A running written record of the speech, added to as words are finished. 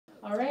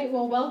All right,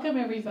 well, welcome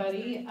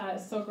everybody.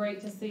 It's so great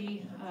to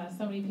see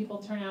so many people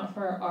turn out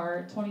for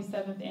our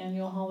 27th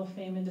Annual Hall of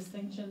Fame and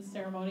Distinction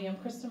Ceremony. I'm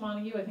Krista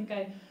Montague. I think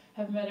I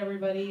have met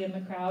everybody in the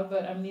crowd,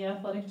 but I'm the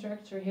athletic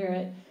director here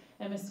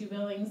at MSU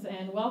Billings,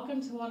 and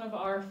welcome to one of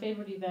our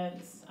favorite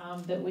events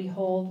that we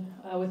hold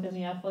within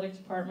the athletic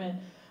department.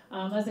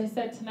 As I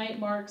said, tonight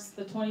marks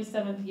the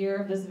 27th year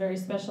of this very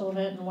special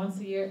event, and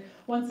once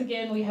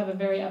again, we have a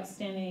very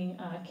outstanding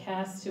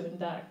cast to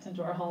induct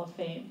into our Hall of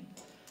Fame.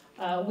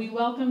 We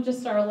welcome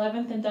just our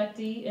 11th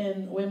inductee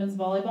in women's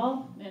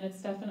volleyball, and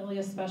it's definitely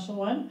a special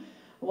one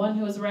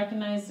who was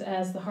recognized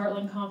as the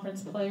Heartland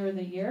Conference Player of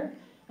the Year,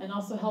 and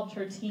also helped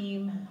her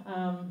team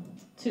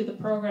to the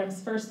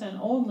program's first and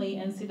only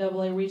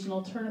NCAA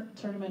regional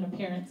tournament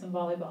appearance in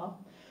volleyball.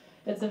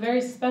 It's a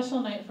very special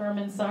night for our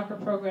men's soccer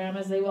program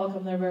as they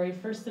welcome their very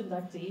first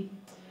inductee.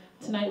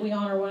 Tonight we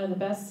honor one of the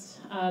best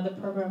the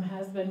program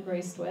has been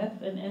graced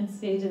with, an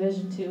NCAA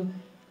Division II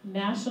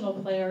National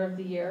Player of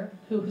the Year,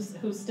 who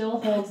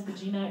still holds the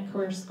GNAC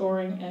career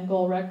scoring and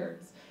goal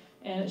records.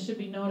 And it should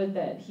be noted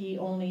that he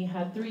only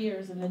had 3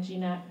 years in the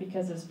GNAC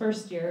because his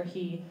first year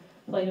he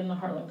played in the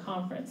Heartland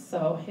Conference.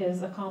 So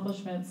his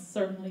accomplishments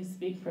certainly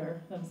speak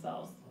for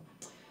themselves.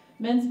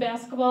 Men's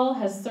basketball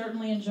has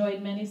certainly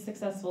enjoyed many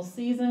successful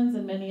seasons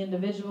and many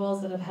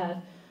individuals that have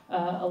had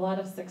a lot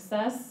of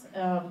success.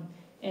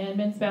 And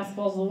men's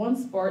basketball is the one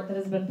sport that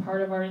has been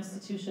part of our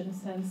institution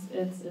since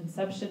its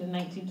inception in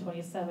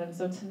 1927.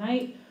 So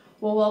tonight,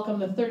 we'll welcome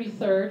the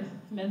 33rd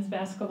men's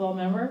basketball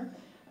member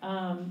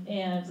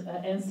and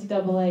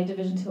NCAA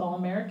Division II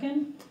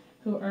All-American,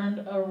 who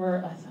earned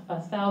over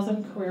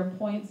 1,000 career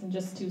points in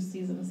just 2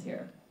 seasons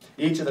here.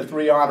 Each of the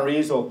 3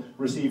 honorees will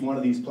receive one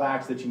of these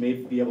plaques that you may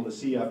be able to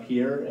see up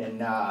here,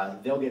 and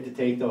they'll get to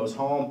take those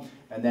home.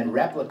 And then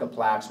replica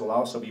plaques will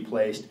also be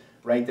placed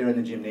right there in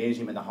the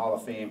gymnasium in the Hall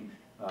of Fame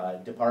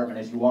department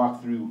as you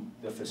walk through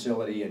the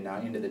facility and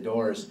into the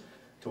doors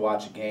to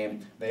watch a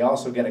game. They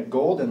also get a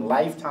golden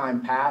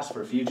lifetime pass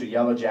for future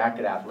Yellow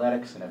Jacket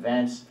athletics and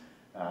events.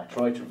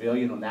 Troy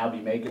Trevelyan will now be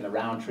making the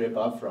round trip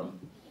up from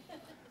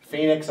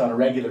Phoenix on a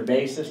regular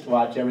basis to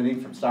watch everything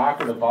from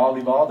soccer to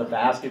volleyball to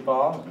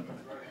basketball.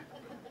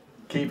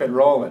 Keep it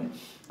rolling.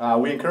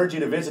 We encourage you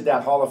to visit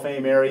that Hall of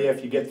Fame area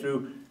if you get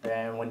through,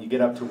 and when you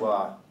get up to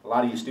a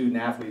lot of you student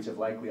athletes have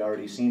likely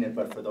already seen it,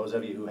 but for those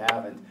of you who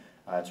haven't,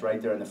 it's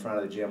right there in the front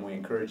of the gym. We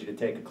encourage you to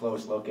take a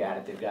close look at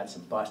it. They've got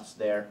some busts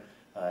there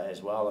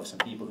as well of some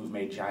people who've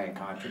made giant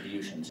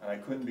contributions. I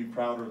couldn't be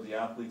prouder of the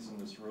athletes in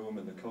this room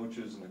and the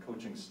coaches and the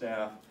coaching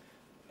staff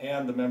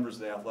and the members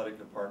of the athletic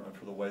department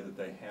for the way that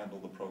they handle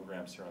the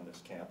programs here on this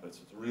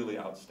campus. It's really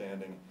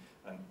outstanding,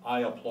 and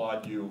I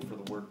applaud you for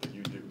the work that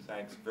you do.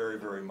 Thanks very,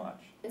 very much.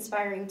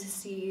 Inspiring to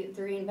see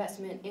the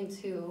reinvestment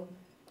into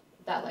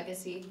that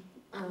legacy.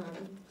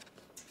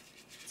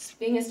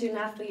 Being a student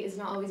athlete is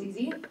not always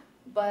easy,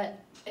 but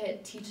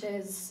it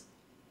teaches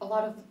a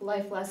lot of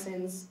life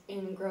lessons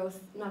in growth,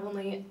 not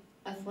only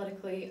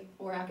athletically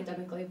or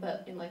academically,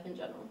 but in life in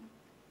general.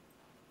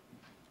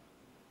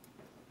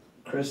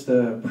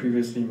 Krista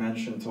previously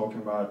mentioned talking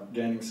about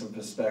gaining some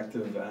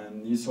perspective,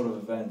 and these sort of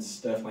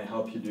events definitely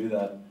help you do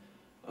that.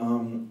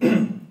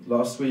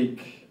 Last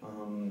week,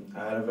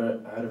 I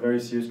had a very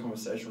serious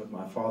conversation with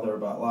my father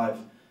about life,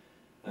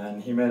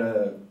 and he made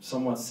a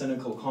somewhat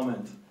cynical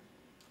comment.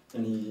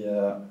 And he,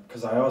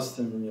 because I asked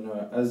him, you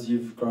know, as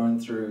you've grown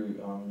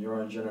through your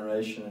own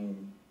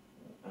generation,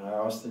 I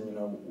asked him, you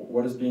know,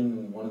 what has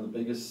been one of the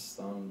biggest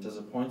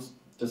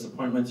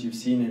disappointments you've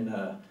seen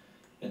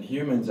in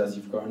humans as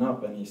you've grown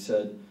up? And he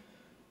said,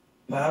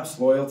 perhaps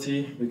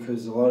loyalty,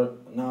 because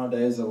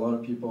nowadays a lot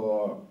of people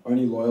are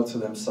only loyal to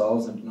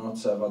themselves and do not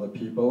serve other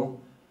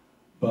people.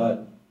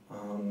 But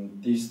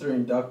these 3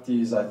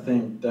 inductees, I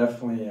think,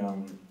 definitely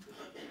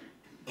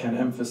can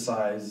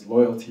emphasize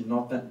loyalty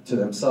not to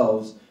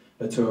themselves,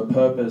 but to a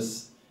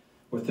purpose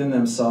within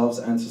themselves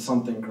and to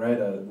something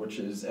greater, which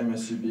is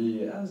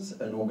MSUB as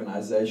an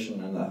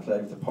organization and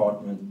athletic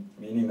department,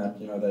 meaning that,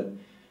 you know, that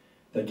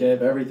they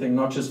gave everything,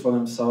 not just for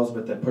themselves,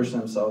 but they pushed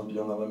themselves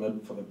beyond the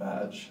limit for the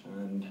badge.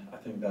 And I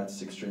think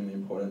that's extremely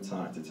important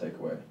tonight to take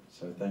away.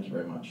 So thank you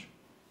very much.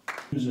 I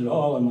use it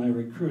all in my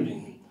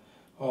recruiting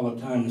all the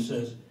time. It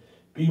says,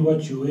 be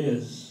what you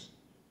is,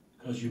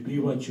 because you be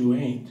what you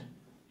ain't.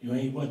 You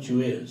ain't what you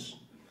is.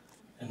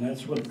 And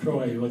that's what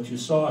Troy, what you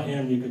saw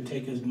him, you could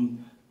take his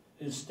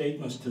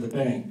statements to the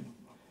bank.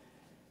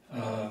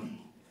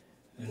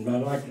 And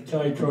I'd like to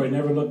tell you, Troy,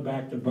 never look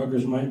back, the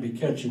buggers might be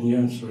catching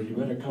you, so you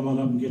better come on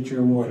up and get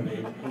your award,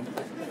 babe.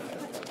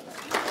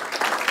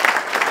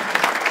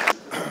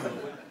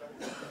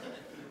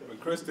 When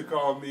Krista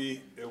called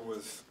me, it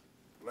was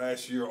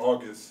last year,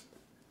 August,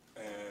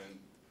 and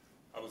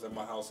I was at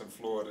my house in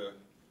Florida,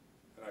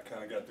 and I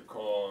kind of got the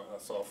call, I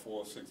saw a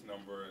 406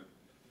 number, and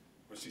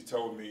when she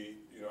told me,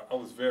 you know, I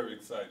was very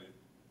excited.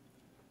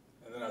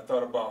 And then I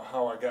thought about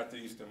how I got to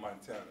Eastern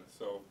Montana.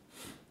 So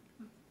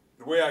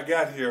the way I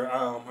got here,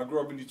 I grew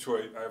up in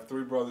Detroit. I have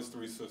 3 brothers,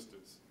 3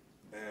 sisters.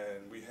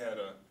 And we had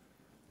a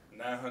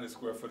 900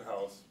 square foot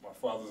house. My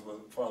father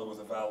was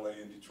a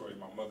valet in Detroit.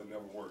 My mother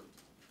never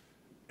worked.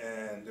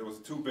 and there was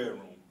a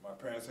 2-bedroom. My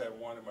parents had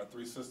one, and my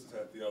 3 sisters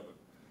had the other.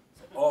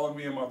 So all of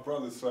me and my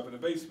brothers slept in the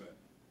basement.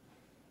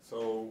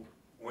 So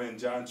when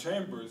John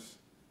Chambers,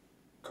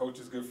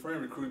 Coach's good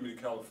friend, recruited me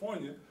to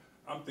California,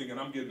 I'm thinking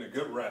I'm getting a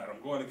good ride.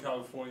 I'm going to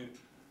California.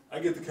 I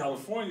get to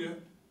California,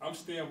 I'm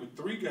staying with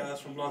 3 guys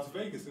from Las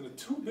Vegas in a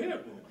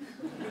 2-bedroom.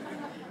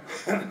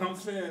 And I'm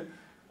saying,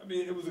 I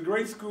mean, it was a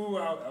great school.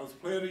 I was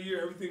player of the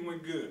year. Everything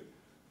went good.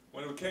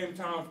 When it came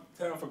time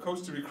for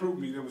Coach to recruit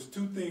me, there was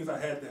 2 things I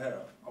had to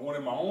have. I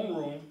wanted my own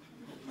room,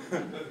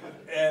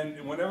 and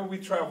whenever we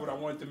traveled, I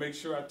wanted to make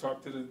sure I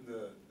talked to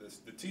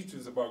the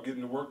teachers about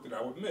getting the work that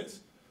I would miss.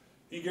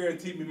 He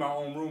guaranteed me my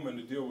own room, and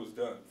the deal was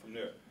done from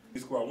there. The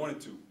school I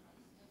wanted to.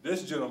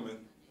 This gentleman,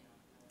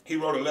 he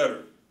wrote a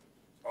letter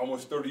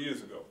almost 30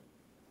 years ago.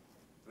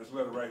 This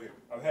letter right here.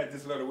 I've had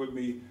this letter with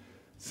me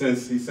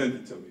since he sent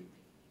it to me.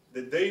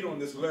 The date on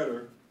this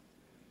letter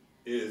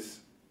is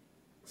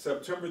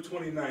September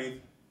 29th,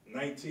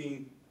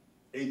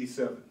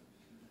 1987.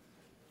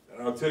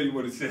 And I'll tell you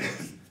what it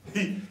says.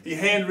 He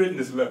handwritten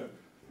this letter.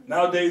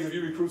 Nowadays, if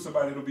you recruit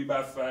somebody, it'll be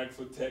by fax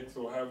or text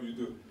or however you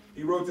do it.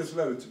 He wrote this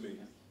letter to me.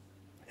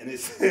 And it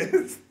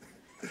says,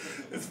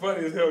 it's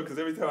funny as hell because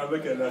every time I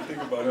look at it, I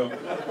think about him.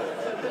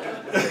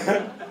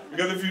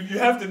 Because if you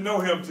have to know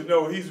him to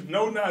know he's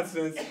no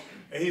nonsense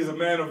and he's a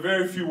man of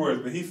very few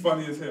words, but he's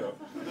funny as hell.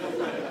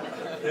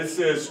 It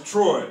says,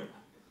 Troy,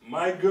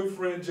 my good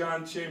friend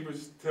John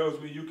Chambers tells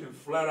me you can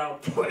flat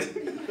out play.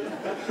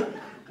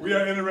 We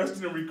are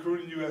interested in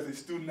recruiting you as a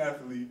student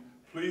athlete.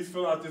 Please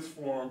fill out this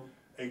form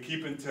and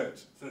keep in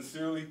touch.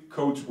 Sincerely,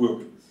 Coach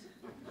Wilkins.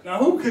 Now,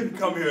 who couldn't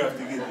come here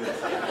after get this?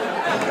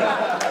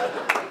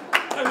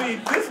 I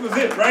mean, this was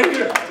it right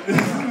here. This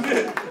was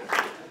it.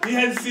 He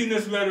hadn't seen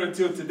this letter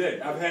until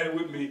today. I've had it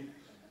with me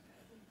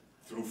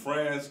through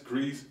France,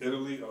 Greece,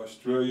 Italy,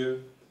 Australia,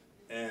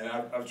 and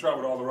I've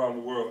traveled all around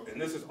the world,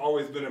 and this has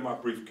always been in my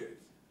briefcase.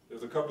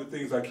 There's a couple of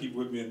things I keep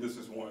with me, and this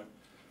is one.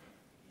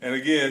 And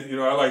again, you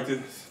know, I like to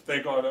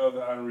thank all the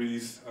other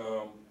honorees.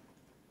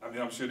 I mean,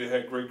 I'm sure they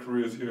had great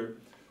careers here.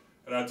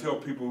 And I tell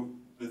people,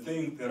 the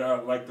thing that I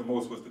liked the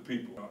most was the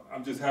people.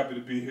 I'm just happy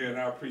to be here, and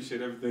I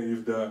appreciate everything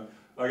you've done.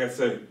 Like I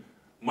say,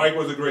 Mike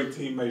was a great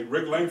teammate.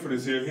 Rick Langford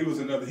is here.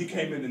 He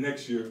came in the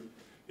next year.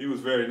 He was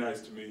very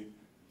nice to me.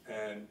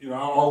 And, you know,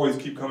 I'll always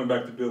keep coming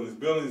back to Billings.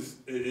 Billings,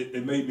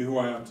 it made me who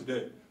I am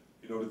today.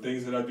 You know, the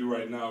things that I do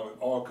right now, it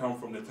all come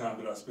from the time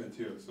that I spent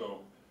here.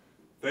 So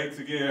thanks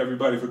again,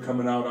 everybody, for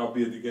coming out. I'll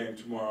be at the game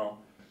tomorrow.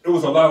 It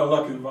was a lot of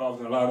luck involved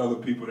and a lot of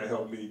other people that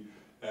helped me.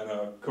 And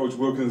Coach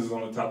Wilkins is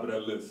on the top of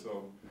that list.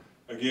 So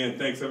again,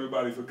 thanks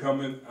everybody for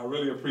coming. I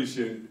really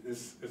appreciate it.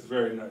 It's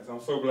very nice.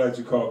 I'm so glad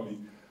you called me.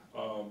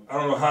 I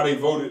don't know how they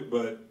voted,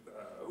 but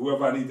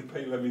whoever I need to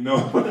pay, let me know.